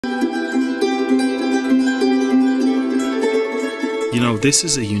This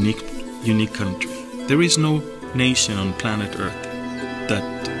is a unique country. There is no nation on planet Earth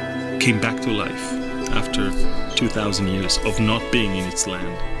that came back to life after 2,000 years of not being in its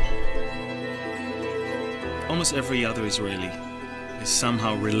land. Almost every other Israeli is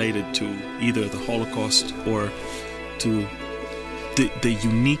somehow related to either the Holocaust or to the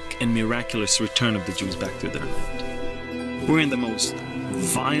unique and miraculous return of the Jews back to their land. We're in the most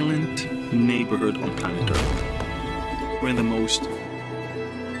violent neighborhood on planet Earth. We're in the most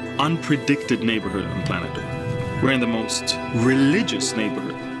unpredicted neighborhood on planet Earth. We're in the most religious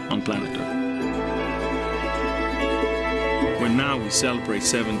neighborhood on planet Earth. When now we celebrate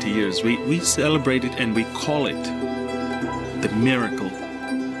 70 years, we celebrate it and we call it the miracle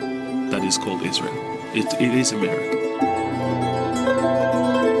that is called Israel. It is a miracle.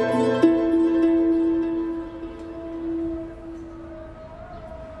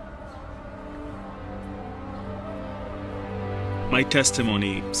 My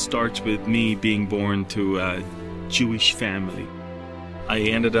testimony starts with me being born to a Jewish family. I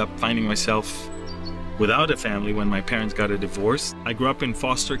ended up finding myself without a family when my parents got a divorce. I grew up in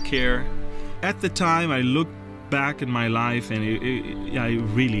foster care. At the time, I looked back in my life and I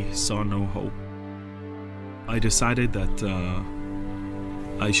really saw no hope. I decided that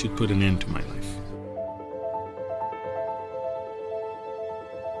I should put an end to my life.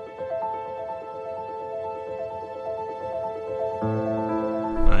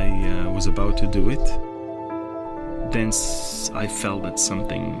 I was about to do it. Then I felt that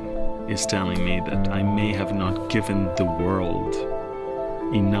something is telling me that I may have not given the world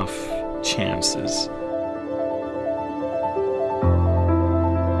enough chances.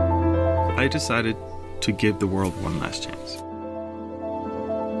 I decided to give the world one last chance.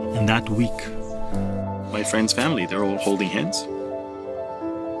 And that week, my friend's family, they're all holding hands,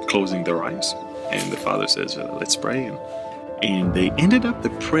 closing their eyes. And the father says, let's pray. And they ended up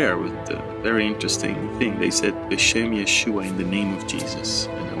the prayer with a very interesting thing. They said, B'Shem Yeshua, in the name of Jesus.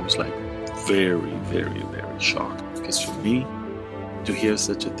 And I was like very, very, very shocked. Because for me, to hear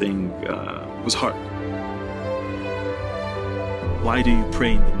such a thing was hard. Why do you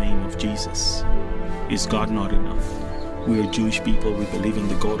pray in the name of Jesus? Is God not enough? We are Jewish people. We believe in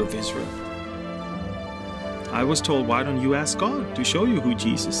the God of Israel. I was told, why don't you ask God to show you who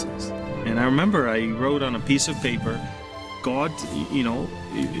Jesus is? And I remember I wrote on a piece of paper, God,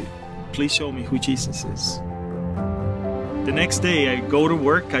 please show me who Jesus is. The next day I go to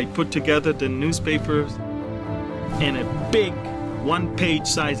work, I put together the newspapers and a big one-page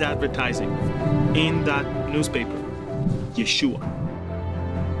size advertising in that newspaper, Yeshua.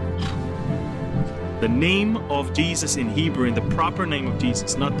 The name of Jesus in Hebrew, in the proper name of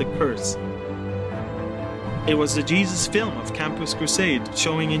Jesus, not the curse. It was the Jesus film of Campus Crusade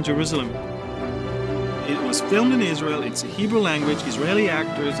showing in Jerusalem. It was filmed in Israel, it's a Hebrew language, Israeli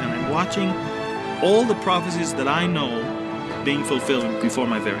actors, and I'm watching all the prophecies that I know being fulfilled before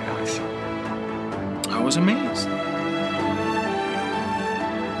my very eyes. I was amazed.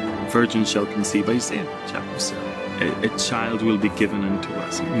 Virgin shall conceive, Isaiah chapter 7. A child will be given unto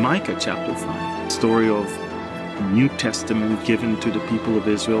us. Micah chapter 5. Story of New Testament given to the people of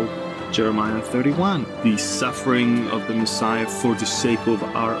Israel. Jeremiah 31, the suffering of the Messiah for the sake of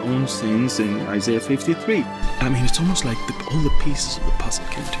our own sins in Isaiah 53. I mean, it's almost like all the pieces of the puzzle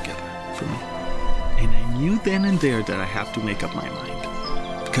came together for me. And I knew then and there that I have to make up my mind.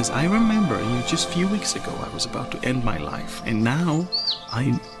 Because I remember, just a few weeks ago, I was about to end my life. And now,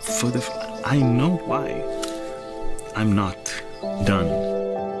 I know why I'm not done.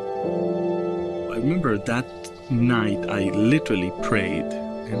 I remember that night, I literally prayed.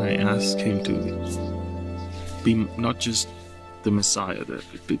 And I asked him to be not just the Messiah, that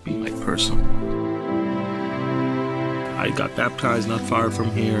be my personal one. I got baptized not far from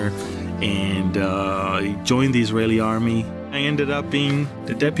here and I joined the Israeli army. I ended up being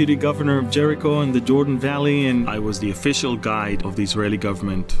the deputy governor of Jericho and the Jordan Valley, and I was the official guide of the Israeli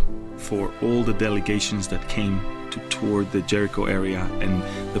government for all the delegations that came to tour the Jericho area and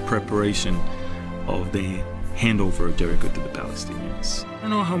the preparation of the handover of Jericho to the Palestinians. I don't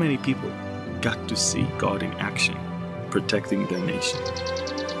know how many people got to see God in action, protecting their nation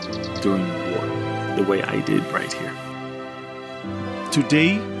during the war, the way I did right here.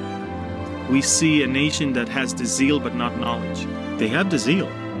 Today, we see a nation that has the zeal but not knowledge. They have the zeal,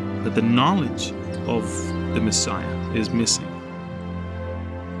 but the knowledge of the Messiah is missing.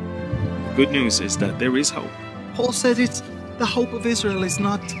 Good news is that there is hope. Paul said the hope of Israel is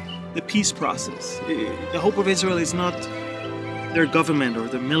not the peace process. The hope of Israel is not their government or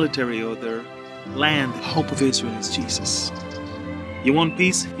their military or their land. The hope of Israel is Jesus. You want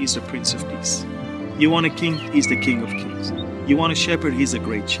peace? He's the Prince of Peace. You want a king? He's the King of Kings. You want a shepherd? He's a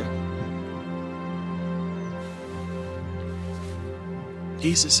great shepherd.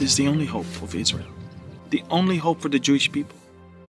 Jesus is the only hope of Israel, the only hope for the Jewish people.